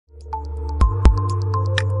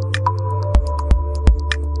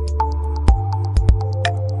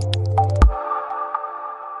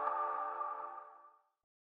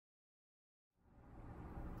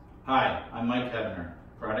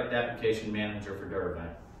Installation Manager for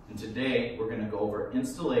DuraVent, and today we're going to go over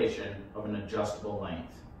installation of an adjustable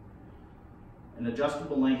length. An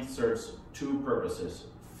adjustable length serves two purposes.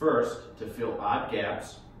 First, to fill odd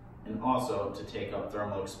gaps, and also to take up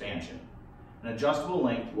thermal expansion. An adjustable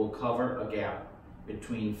length will cover a gap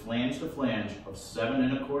between flange to flange of 7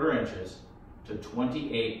 1/4 inches to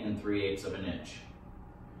 28 3/8 of an inch.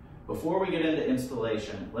 Before we get into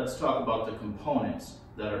installation, let's talk about the components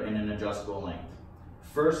that are in an adjustable length.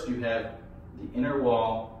 First, you have the inner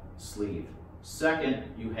wall sleeve. Second,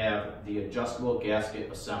 you have the adjustable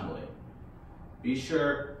gasket assembly. Be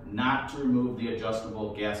sure not to remove the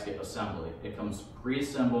adjustable gasket assembly. It comes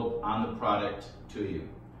pre-assembled on the product to you.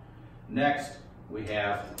 Next, we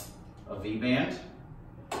have a V-band,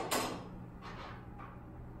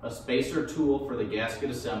 a spacer tool for the gasket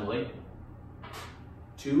assembly,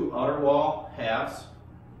 2 outer wall halves,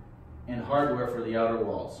 and hardware for the outer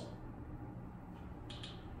walls.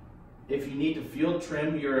 If you need to field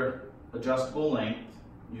trim your adjustable length,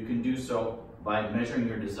 you can do so by measuring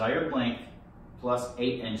your desired length plus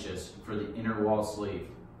 8 inches for the inner wall sleeve.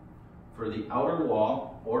 For the outer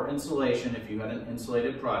wall or insulation, if you had an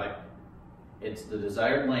insulated product, it's the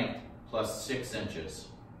desired length plus 6 inches.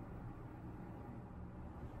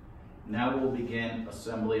 Now we'll begin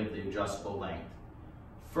assembly of the adjustable length.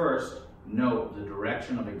 First, note the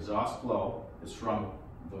direction of exhaust flow is from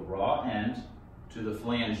the raw end to the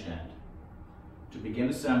flanged end. To begin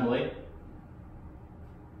assembly,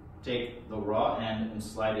 take the raw end and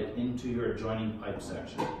slide it into your adjoining pipe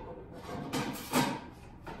section.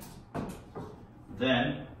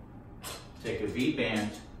 Then, take a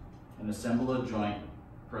V-band and assemble a joint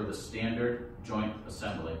per the standard joint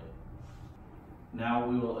assembly. Now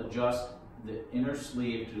we will adjust the inner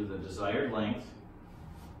sleeve to the desired length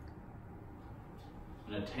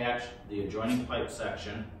and attach the adjoining pipe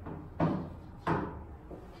section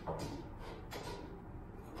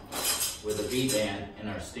with a V-band in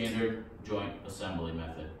our standard joint assembly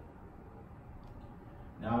method.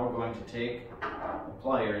 Now we're going to take the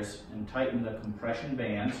pliers and tighten the compression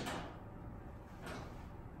bands.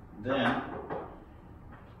 Then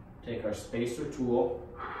take our spacer tool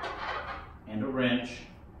and a wrench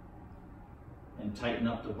and tighten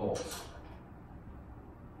up the bolts.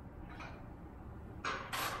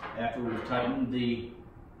 After we've tightened the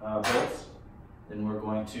bolts, then we're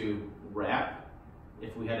going to wrap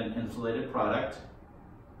if we had an insulated product,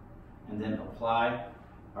 and then apply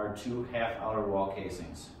our 2 half outer wall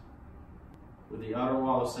casings. With the outer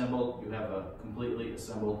wall assembled, you have a completely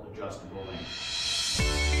assembled adjustable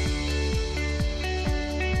length.